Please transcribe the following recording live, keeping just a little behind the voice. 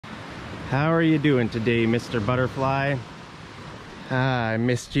How are you doing today, Mr. Butterfly? I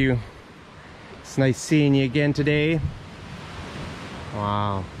missed you. It's nice seeing you again today.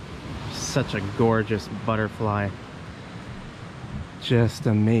 Wow, such a gorgeous butterfly. Just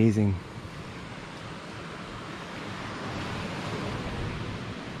amazing.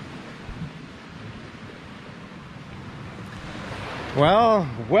 Well,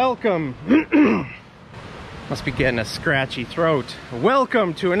 welcome. Must be getting a scratchy throat.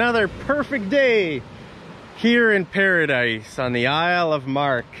 Welcome to another perfect day here in paradise on the Isle of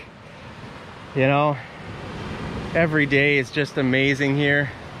Mark. You know, every day is just amazing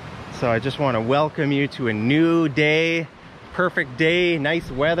here. So I just want to welcome you to a new day. Perfect day, nice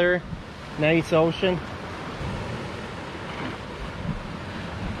weather, nice ocean.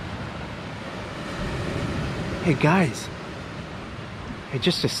 Hey guys, I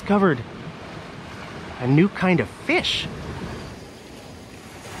just discovered a new kind of fish.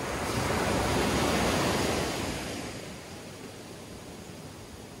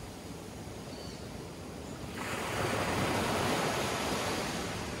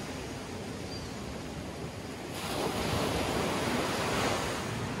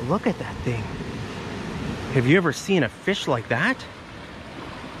 Look at that thing. Have you ever seen a fish like that?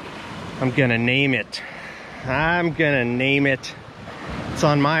 I'm gonna name it. I'm gonna name it. It's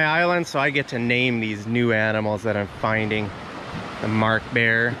on my island, so I get to name these new animals that I'm finding. The mark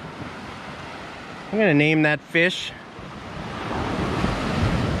bear. I'm gonna name that fish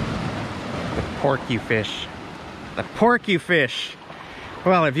the porky fish. The porky fish.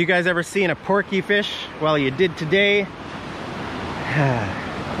 Well, have you guys ever seen a porky fish? Well, you did today.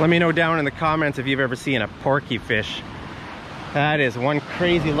 Let me know down in the comments if you've ever seen a porky fish. That is one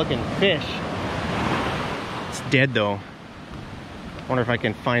crazy looking fish. It's dead though. Wonder if I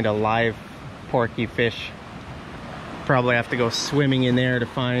can find a live porky fish. Probably have to go swimming in there to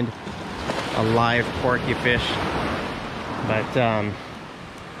find a live porky fish. But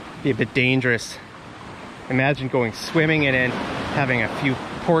be a bit dangerous. Imagine going swimming and then having a few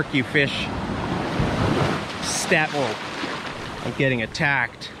porky fish I'm getting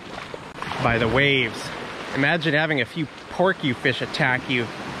attacked by the waves. Imagine having a few porky fish attack you.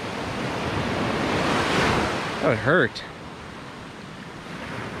 That would hurt.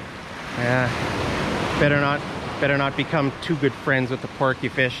 Yeah, better not become too good friends with the porky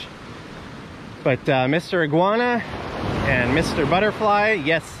fish. But Mr. Iguana and Mr. Butterfly,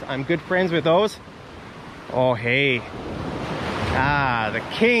 yes, I'm good friends with those. Oh hey, the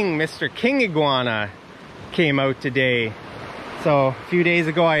king, Mr. King Iguana came out today. So a few days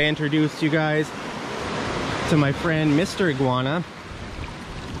ago I introduced you guys to my friend Mr. Iguana.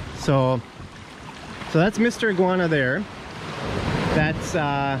 So that's Mr. Iguana there. That's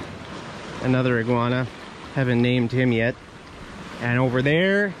another iguana. Haven't named him yet. And over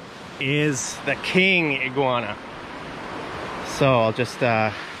there is the king iguana. So I'll just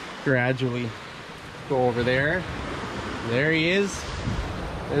gradually go over there. There he is.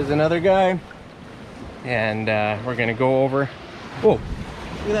 There's another guy. And we're gonna go over. Whoa, look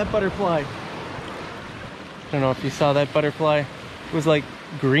at that butterfly. I don't know if you saw that butterfly. It was like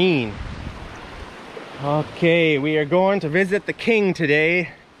green. Okay, we are going to visit the king today.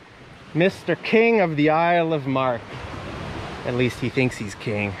 Mr. King of the Isle of Mark. At least he thinks he's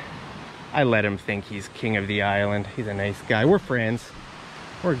king. I let him think he's king of the island. He's a nice guy. We're friends.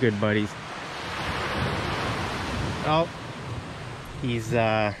 We're good buddies. Oh, he's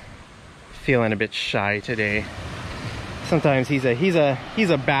feeling a bit shy today. Sometimes he's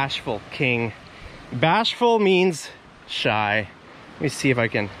a bashful king. Bashful means shy. Let me see if I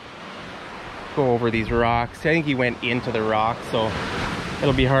can go over these rocks. I think he went into the rock, so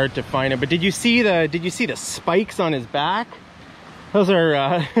it'll be hard to find him. But did you see the spikes on his back? Those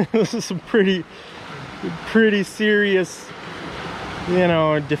are those are some pretty serious, you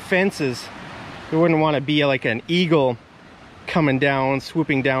know, defenses. You wouldn't want to be like an eagle coming down,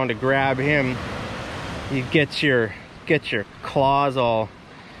 swooping down to grab him. You get your claws all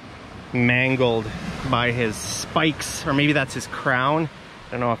mangled by his spikes, or maybe that's his crown.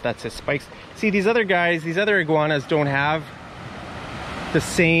 I don't know if that's his spikes. See, these other guys, these other iguanas don't have the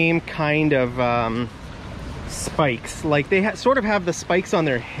same kind of spikes. Like they sort of have the spikes on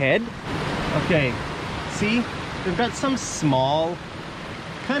their head. Okay, see, they've got some small,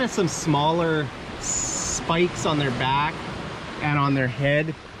 kind of some smaller spikes on their back and on their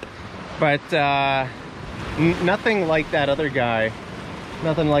head, but nothing like that other guy,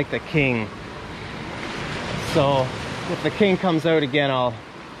 nothing like the king. So if the king comes out again, I'll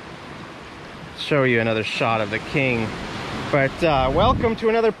show you another shot of the king. But welcome to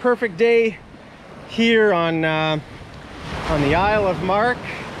another perfect day here on the Isle of Mark.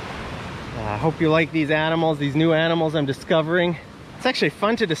 I hope you like these animals, these new animals I'm discovering. It's actually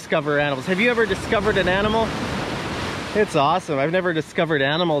fun to discover animals. Have you ever discovered an animal? It's awesome. I've never discovered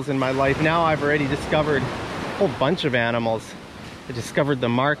animals in my life. Now I've already discovered a whole bunch of animals. I discovered the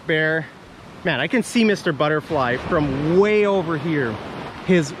mark bear. Man, I can see Mr. Butterfly from way over here.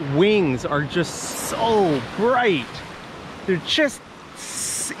 His wings are just so bright. They're just,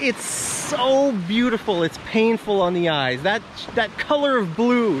 it's so beautiful. It's painful on the eyes. That color of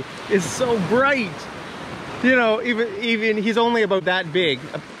blue is so bright. You know, even he's only about that big,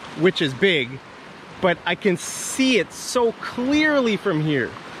 which is big, but I can see it so clearly from here.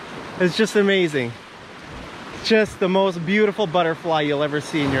 It's just amazing. Just the most beautiful butterfly you'll ever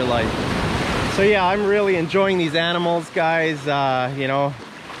see in your life. So yeah, I'm really enjoying these animals, guys. You know,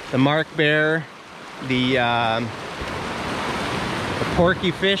 the mark bear, the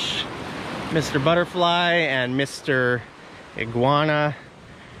porky fish, Mr. Butterfly, and Mr. Iguana,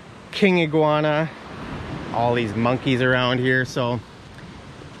 King Iguana, all these monkeys around here. So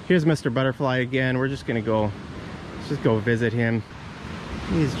here's Mr. Butterfly again. We're just gonna go, let's just go visit him.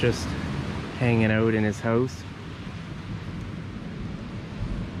 He's just hanging out in his house.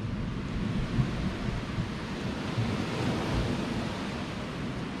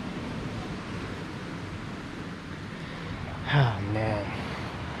 Oh man,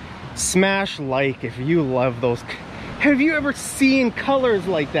 smash like if you love those. Have you ever seen colors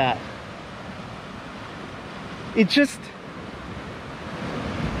like that? It just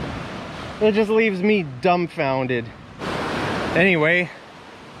leaves me dumbfounded. Anyway,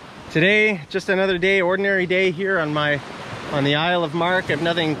 today, just another day, ordinary day here on the Isle of Mark. I have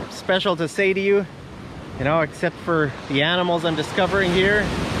nothing special to say to you, you know, except for the animals I'm discovering here.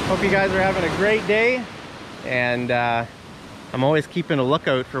 Hope you guys are having a great day, and I'm always keeping a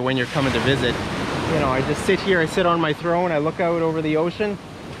lookout for when you're coming to visit. You know, I just sit here, I sit on my throne, I look out over the ocean,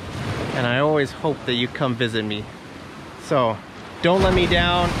 and I always hope that you come visit me. So, don't let me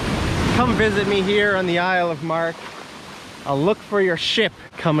down. Come visit me here on the Isle of Mark. I'll look for your ship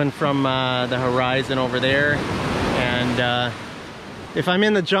coming from the horizon over there. And if I'm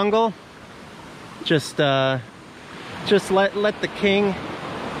in the jungle, just let the king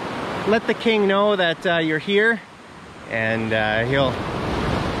know that you're here, and he'll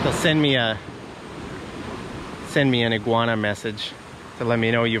send me an iguana message to let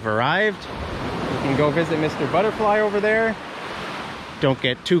me know you've arrived. You can go visit Mr. Butterfly over there. Don't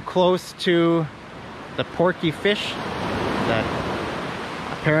get too close to the porky fish that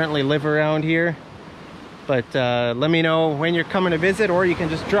apparently live around here. But let me know when you're coming to visit, or you can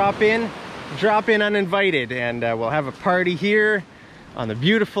just drop in uninvited, and we'll have a party here on the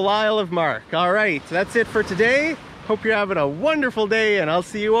beautiful Isle of Mark. All right, so that's it for today. Hope you're having a wonderful day, and I'll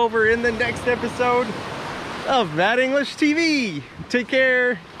see you over in the next episode of Mad English TV. Take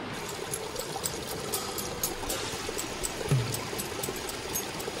care.